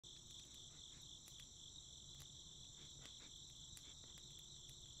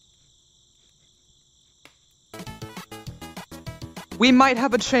we might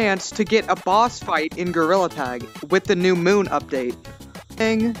have a chance to get a boss fight in Gorilla Tag with the new Moon update.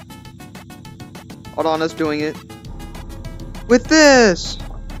 Hold on, us doing it. With this!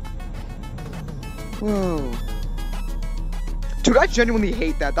 Whoa. Dude, I genuinely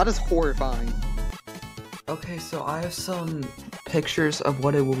hate that. That is horrifying. Okay, so I have some pictures of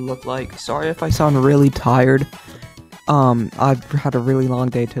what it will look like. Sorry if I sound really tired. I've had a really long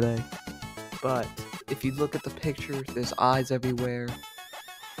day today. But if you look at the pictures, there's eyes everywhere.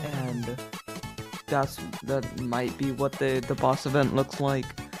 And that might be what the boss event looks like.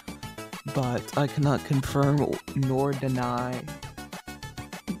 But I cannot confirm nor deny.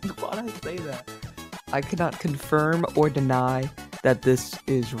 Why did I say that? I cannot confirm or deny that this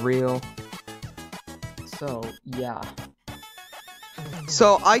is real. So, yeah.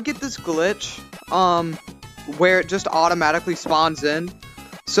 So, I get this glitch, where it just automatically spawns in.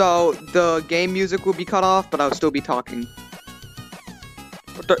 So, the game music will be cut off, but I'll still be talking.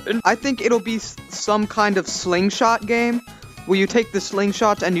 I think it'll be some kind of slingshot game, where you take the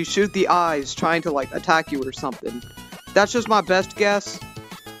slingshots and you shoot the eyes trying to, like, attack you or something. That's just my best guess.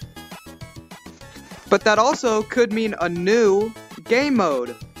 But that also could mean a new game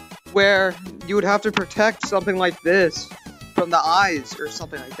mode, where you would have to protect something like this from the eyes or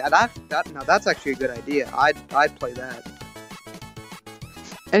something like that. Now that's actually a good idea. I'd play that.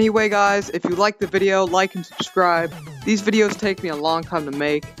 Anyway, guys, if you liked the video, like and subscribe. These videos take me a long time to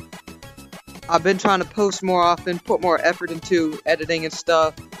make. I've been trying to post more often, put more effort into editing and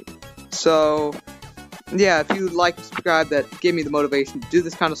stuff. So, yeah, if you like and subscribe, that give me the motivation to do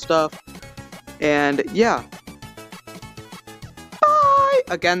this kind of stuff. And, yeah. Bye!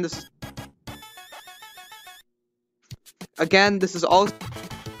 Again, this is also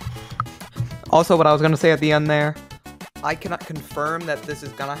what I was gonna say at the end there. I cannot confirm that this is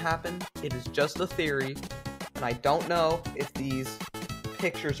gonna happen. It is just a theory, and I don't know if these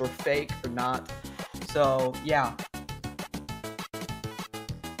pictures are fake or not. So, yeah.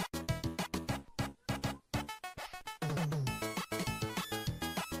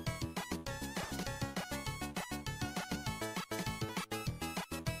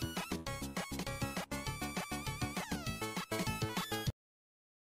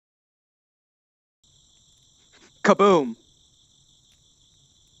 Kaboom!